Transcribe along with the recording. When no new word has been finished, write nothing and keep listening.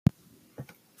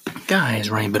Guys,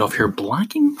 Ryan Biddulph here,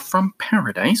 Blogging from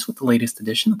Paradise with the latest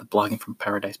edition of the Blogging from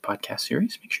Paradise podcast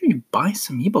series. Make sure you buy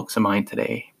some ebooks of mine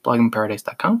today.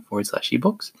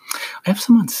 bloggingparadise.com/ebooks. I have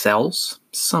some on Sells,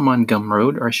 some on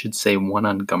Gumroad, or I should say one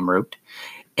on Gumroad,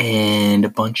 and a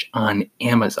bunch on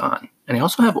Amazon. And I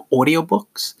also have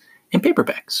audiobooks and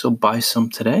paperbacks. So buy some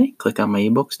today. Click on my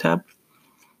ebooks tab.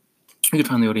 You can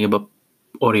find the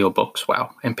audiobooks,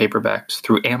 and paperbacks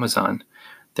through Amazon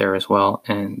there as well.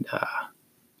 And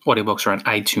audiobooks are on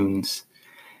iTunes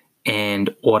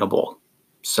and Audible.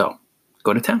 So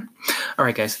go to town. All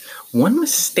right, guys. One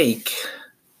mistake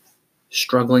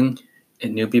struggling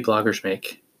and newbie bloggers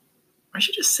make, or I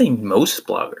should just say most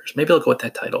bloggers, maybe I'll go with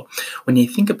that title, when you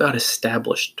think about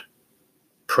established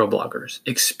pro bloggers,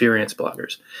 experienced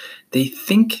bloggers, they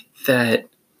think that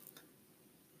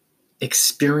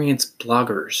experienced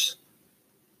bloggers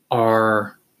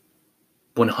are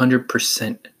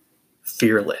 100%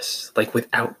 fearless, like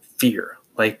without fear.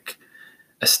 Like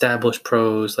established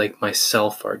pros like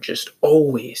myself are just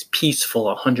always peaceful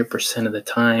 100% of the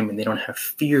time, and they don't have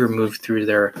fear move through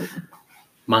their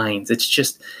minds.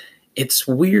 It's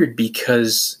weird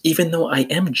because even though I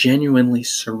am genuinely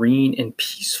serene and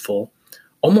peaceful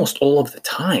almost all of the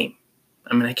time,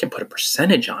 I mean, I can't put a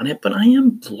percentage on it, but I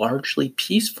am largely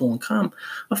peaceful and calm.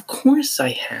 Of course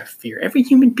I have fear. Every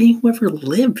human being who ever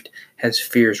lived has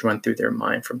fears run through their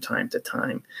mind from time to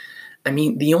time. I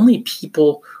mean, the only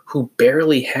people who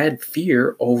barely had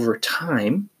fear over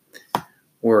time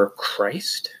were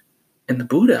Christ and the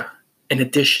Buddha, in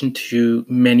addition to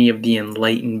many of the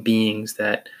enlightened beings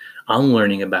that I'm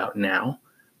learning about now.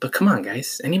 But come on,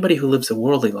 guys. Anybody who lives a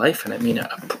worldly life, and I mean an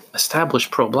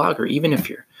established pro blogger, even if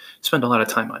you're spend a lot of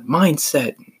time on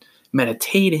mindset and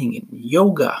meditating and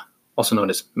yoga, also known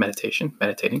as meditating,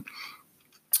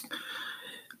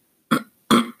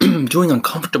 doing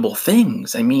uncomfortable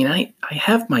things. I mean, I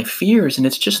have my fears, and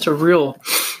it's just a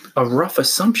rough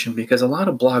assumption because a lot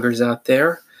of bloggers out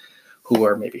there who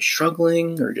are maybe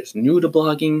struggling or just new to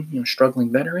blogging,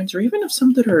 struggling veterans, or even if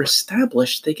some that are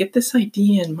established, they get this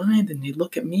idea in mind and they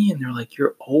look at me and they're like,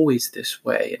 you're always this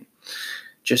way, and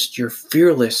just you're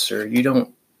fearless, or you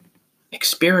don't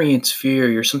experience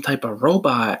fear, you're some type of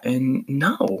robot. And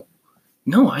no,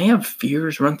 I have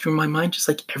fears run through my mind just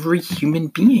like every human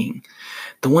being.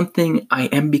 The one thing I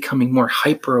am becoming more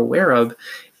hyper aware of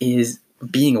is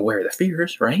being aware of the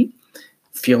fears, right?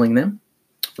 Feeling them,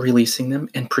 releasing them,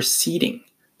 and proceeding.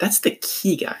 That's the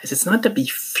key, guys. It's not to be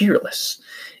fearless.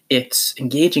 It's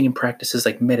engaging in practices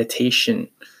like meditation,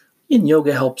 and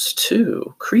yoga helps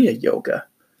too, Kriya Yoga.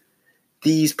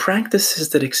 These practices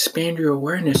that expand your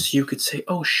awareness, you could say,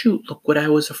 oh, shoot, look what I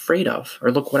was afraid of,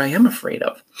 or look what I am afraid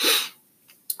of.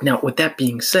 Now, with that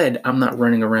being said, I'm not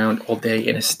running around all day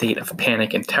in a state of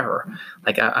panic and terror.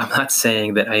 Like, I'm not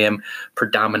saying that I am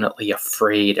predominantly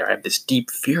afraid or I have this deep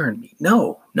fear in me.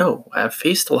 No. I've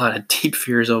faced a lot of deep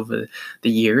fears over the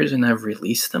years, and I've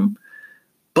released them.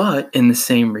 But in the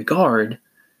same regard,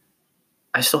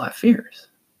 I still have fears.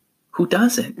 Who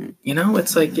doesn't?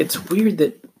 It's like, it's weird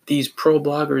that these pro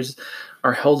bloggers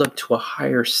are held up to a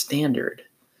higher standard,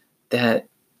 that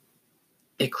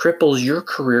it cripples your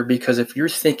career, because if you're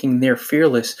thinking they're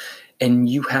fearless and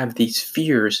you have these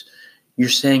fears, you're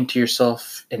saying to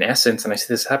yourself, in essence, and I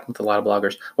see this happen with a lot of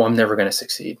bloggers, well, I'm never going to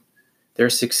succeed. They're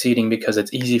succeeding because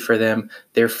it's easy for them.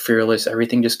 They're fearless.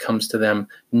 Everything just comes to them.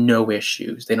 No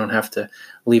issues. They don't have to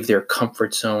leave their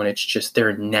comfort zone. It's just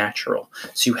they're natural.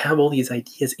 So you have all these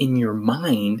ideas in your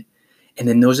mind, and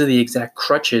then those are the exact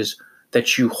crutches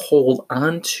that you hold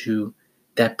on to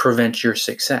that prevent your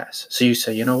success. So you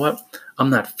say, you know what? I'm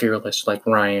not fearless like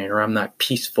Ryan, or I'm not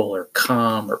peaceful or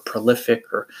calm or prolific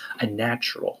or a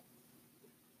natural.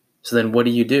 So then what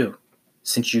do?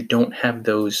 Since you don't have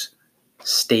those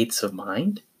states of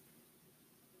mind,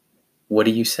 what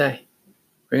do you say?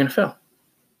 You're going to fail.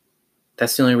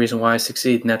 That's the only reason why I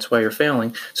succeed, and that's why you're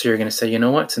failing. So you're going to say, you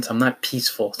know what? Since I'm not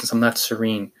peaceful, since I'm not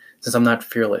serene, since I'm not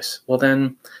fearless, well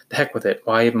then, the heck with it.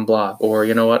 Why even blog? Or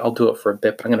you know what? I'll do it for a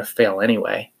bit, but I'm going to fail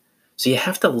anyway. So you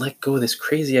have to let go of this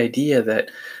crazy idea that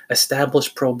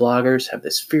established pro bloggers have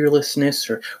this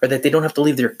fearlessness, or that they don't have to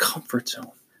leave their comfort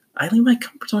zone. I leave my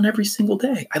comfort zone every single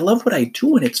day. I love what I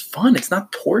do, and it's fun. It's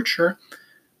not torture.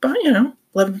 But,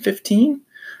 11:15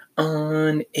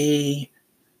 on a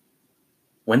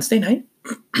Wednesday night.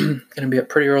 Going to be up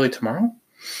pretty early tomorrow.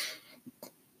 I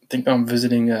think I'm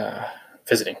going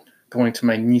to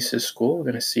my niece's school. We're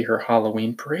going to see her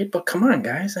Halloween parade. But come on,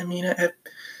 guys. I mean, I've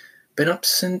been up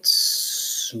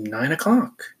since 9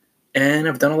 o'clock, and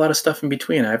I've done a lot of stuff in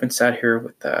between. I haven't sat here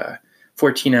with a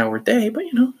 14-hour day, but,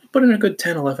 I put in a good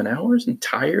 10, 11 hours and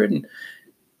tired, and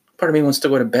Part of me wants to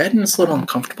go to bed and it's a little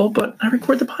uncomfortable, but I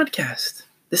record the podcast.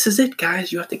 This is it,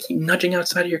 guys. You have to keep nudging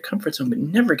outside of your comfort zone, but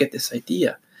never get this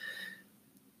idea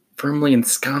firmly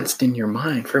ensconced in your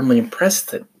mind, firmly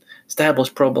impressed that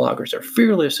established pro bloggers are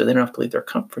fearless, so they don't have to leave their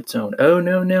comfort zone. Oh,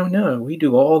 no, no, no. We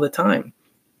do all the time.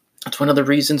 That's one of the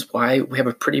reasons why we have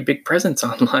a pretty big presence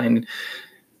online,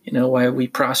 why we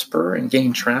prosper and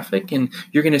gain traffic. And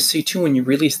you're going to see, too, when you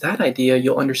release that idea,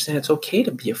 you'll understand it's okay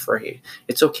to be afraid.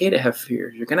 It's okay to have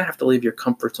fears. You're going to have to leave your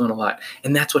comfort zone a lot.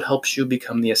 And that's what helps you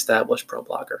become the established pro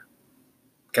blogger.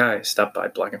 Guys, stop by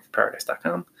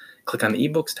bloggingforparadise.com. Click on the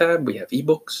ebooks tab. We have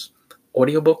ebooks,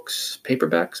 audiobooks,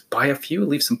 paperbacks. Buy a few,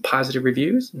 leave some positive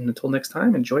reviews. And until next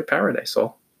time, enjoy paradise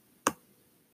all.